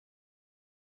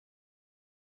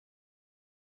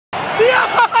Ja!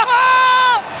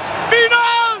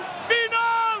 Final!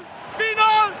 Final!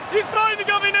 Final! Ich freue mich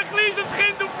wie ein kleines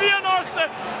Kind auf Weihnachten.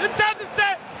 Der ZSC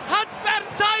hat es Bern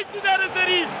Zeit in dieser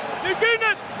Serie. Wir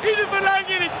gewinnen in der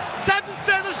Verlängerung. ZSC,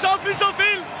 das steht für so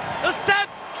viel. Das Z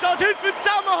steht heute für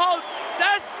Zusammenhalt. Das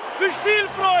S für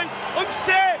Spielfreude. Und das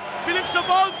C vielleicht schon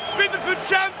bald wieder für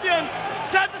Champions.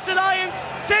 ZSC Lions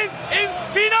sind im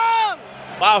Finale!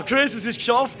 Wow, Chris, es ist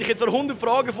geschafft. Ich habe zwar 100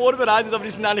 Fragen vorbereitet, aber die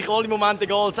sind eigentlich alle Momente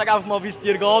egal. Sag einfach mal, wie es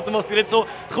dir geht und was dir jetzt so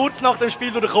kurz nach dem Spiel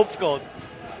durch den Kopf geht.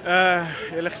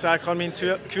 Ehrlich gesagt, ich kann meinen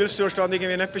Gefühlszustand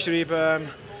irgendwie nicht beschreiben.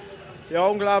 Ja,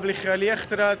 unglaublich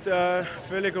erleichtert,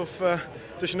 völlig auf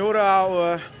der Schnur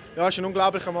auch. Ja, es war ein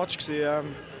unglaublicher Match. Wir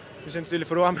sind natürlich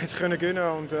froh, dass wir jetzt gewinnen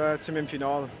können und jetzt sind wir im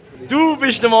Finale. Du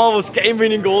bist der Mann, der das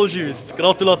Game-Winning-Goal schießt.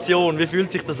 Gratulation, wie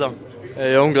fühlt sich das an?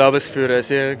 Ja, unglaublich für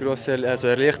sehr gross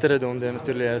erleichtert und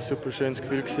natürlich ein super schönes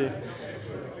Gefühl gewesen.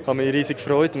 Ich habe mich riesig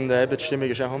gefreut und die Stimmung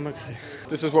war auch Hammer.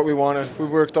 This is what we wanted.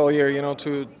 We worked all year, you know,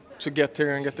 to get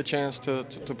here and get the chance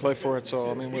to play for it.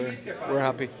 So I mean, we're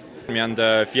happy. Wir haben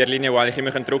 4 Linien, die eigentlich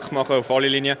immer Druck machen können auf alle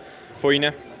Linien von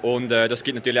ihnen. Und das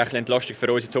gibt natürlich eine Entlastung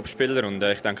für unsere Topspieler und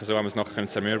ich denke, so haben wir es nachher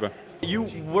zermürben. You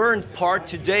weren't part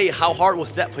today. How hard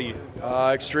was that for you?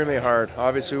 Extremely hard.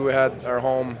 Obviously, we had our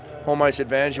home ice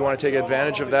advantage. You want to take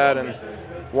advantage of that, and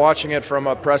watching it from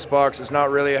a press box is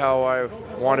not really how I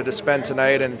wanted to spend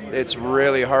tonight. And it's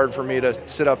really hard for me to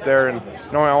sit up there and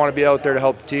knowing I want to be out there to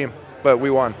help the team. But we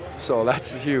won, so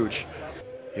that's huge.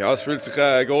 Ja, es fühlt sich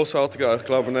großartig an. Ich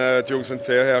glaube, die Jungs haben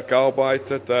sehr hart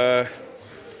gearbeitet.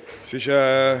 Es war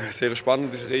eine sehr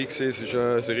spannende Serie. Es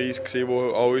war eine Serie, die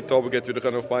auch heute Abend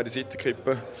wieder auf beide Seiten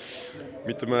kippen kann.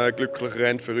 Mit einem glücklichen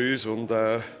Rennen für uns. Und,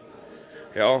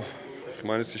 ja, ich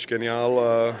meine, es ist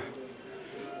genial,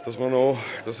 dass wir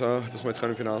jetzt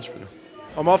im Finale spielen können.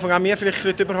 Am Anfang haben wir vielleicht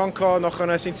ein bisschen Überhang gehabt,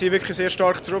 nachher sind sie wirklich sehr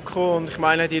stark zurückgekommen. Und ich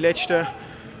meine, die letzten,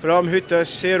 vor allem heute, war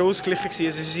sehr ausgeglichen.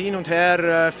 Es ist hin und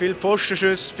her, viele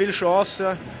Pfostenschüsse, viele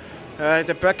Chancen.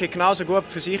 Der Böck hat genauso gut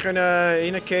für sich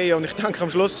reingehen und ich denke am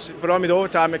Schluss, vor allem mit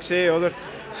Overtime, haben wir gesehen, oder?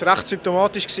 Es war recht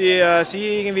symptomatisch gewesen.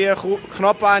 Sie irgendwie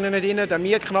knapp einen nicht rein, dann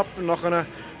wir knapp und nachher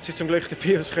sie zum Glück den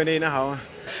Pius reinhauen.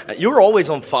 You're always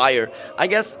on fire. I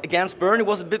guess against Bern it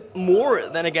was a bit more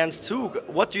than against Zug.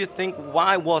 What do you think?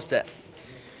 Why was that?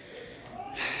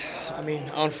 I mean,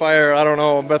 on fire, I don't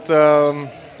know, but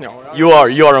you know,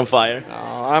 You are on fire.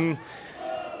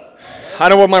 I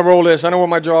know what my role is, I know what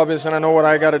my job is, and I know what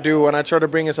I got to do, and I try to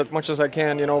bring us as much as I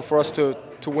can, you know, for us to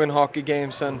win hockey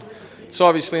games. And it's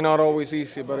obviously not always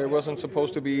easy, but it wasn't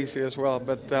supposed to be easy as well.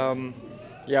 But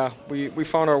yeah, we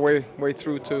found our way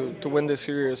through to win this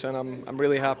series, and I'm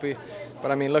really happy. But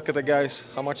I mean, look at the guys,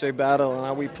 how much they battled and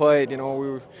how we played. You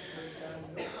know,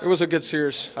 it was a good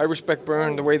series. I respect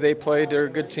Bern, the way they played. They're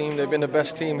a good team. They've been the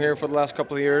best team here for the last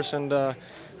couple of years, and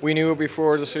we knew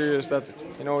before the series that,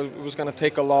 you know, it was going to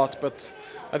take a lot. But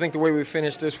I think the way we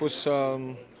finished this was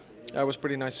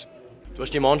pretty nice. Du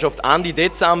hast die Mannschaft Ende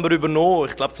Dezember übernommen,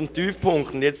 ich glaube zum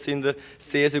Tiefpunkt, und jetzt sind wir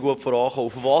sehr, sehr gut vorangekommen.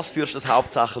 Auf was führst du das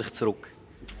hauptsächlich zurück?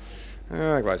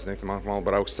 Ja, ich weiß nicht, manchmal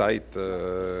braucht es Zeit.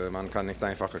 Man kann nicht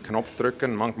einfach einen Knopf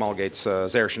drücken. Manchmal geht es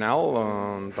sehr schnell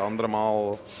und andere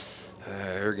Mal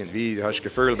irgendwie hast du das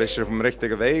Gefühl, bist du auf dem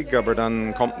richtigen Weg, aber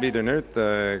dann kommt wieder nicht.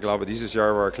 Ich glaube, dieses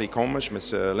Jahr war ein bisschen komisch mit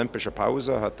der olympischen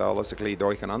Pause, hat alles ein bisschen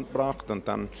durcheinander gebracht und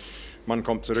dann man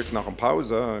kommt zurück nach der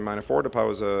Pause. Ich meine, vor der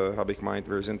Pause habe ich gemeint,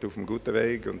 wir sind auf einem guten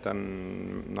Weg und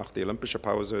dann nach der olympischen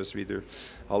Pause ist wieder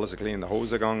alles ein bisschen in die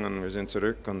Hose gegangen. Wir sind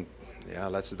zurück und ja,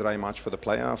 letzte 3 Matches für die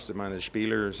Playoffs. Ich meine, die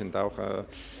Spieler sind auch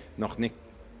noch nicht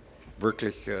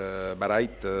wirklich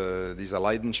bereit, diese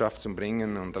Leidenschaft zu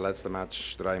bringen. Und der letzte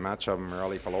 3 Matches haben wir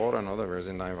alle verloren, oder? Wir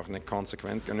sind einfach nicht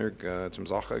konsequent genug zum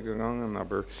Sache gegangen.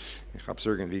 Aber ich habe es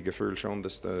irgendwie gefühlt schon,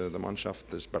 dass die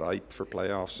Mannschaft ist bereit für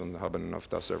Playoffs und haben auf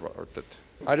das erwartet.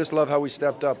 I just love how we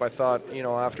stepped up. I thought, you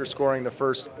know, after scoring the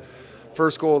first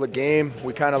goal of the game,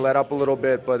 we kind of let up a little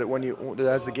bit. But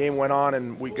as the game went on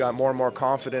and we got more and more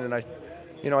confident, and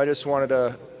I just wanted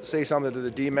to say something to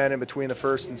the D-men in between the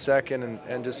first and second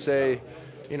and just say,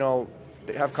 you know,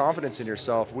 have confidence in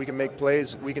yourself. We can make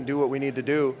plays. We can do what we need to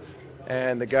do.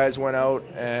 And the guys went out,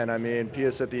 and I mean,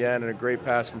 Pius at the end and a great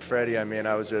pass from Freddie. I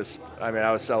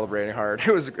was celebrating hard.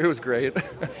 It was great.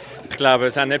 Ich glaube,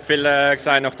 es haben nicht viele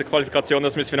gesagt nach der Qualifikation,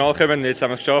 dass wir ins Finale kommen. Jetzt haben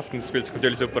wir es geschafft und es fühlt sich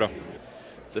natürlich super an.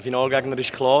 Der Finalgegner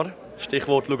ist klar.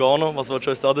 Stichwort Lugano. Was willst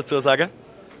du uns dazu sagen?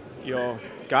 Ja,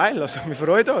 geil. Also, wir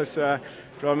freuen uns.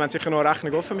 Wir haben sicher noch eine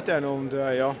Rechnung offen mit denen und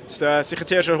ja, sicher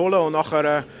zuerst erholen und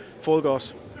nachher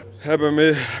Vollgas.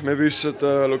 Wir wissen,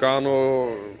 Lugano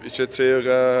ist jetzt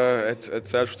hat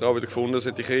Selbstvertrauen wieder gefunden, dass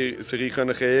die Serie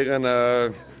kehren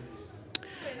können.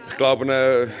 Ich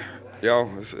glaube, ja,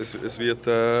 es wird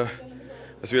eine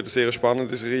sehr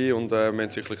spannende Serie und wir haben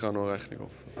sicherlich auch noch Rechnung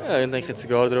offen. Ja, ich denke, jetzt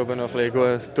sogar darüber noch ein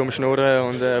bisschen gut dumm schnurren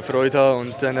und Freude haben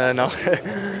und dann nachher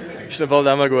ist der Ball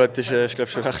auch mal gut. Ist glaube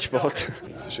ich schon recht spät.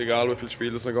 Es ist egal, wie viele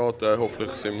Spiele es noch geht.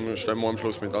 Hoffentlich stehen wir am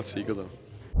Schluss mit als Sieger da.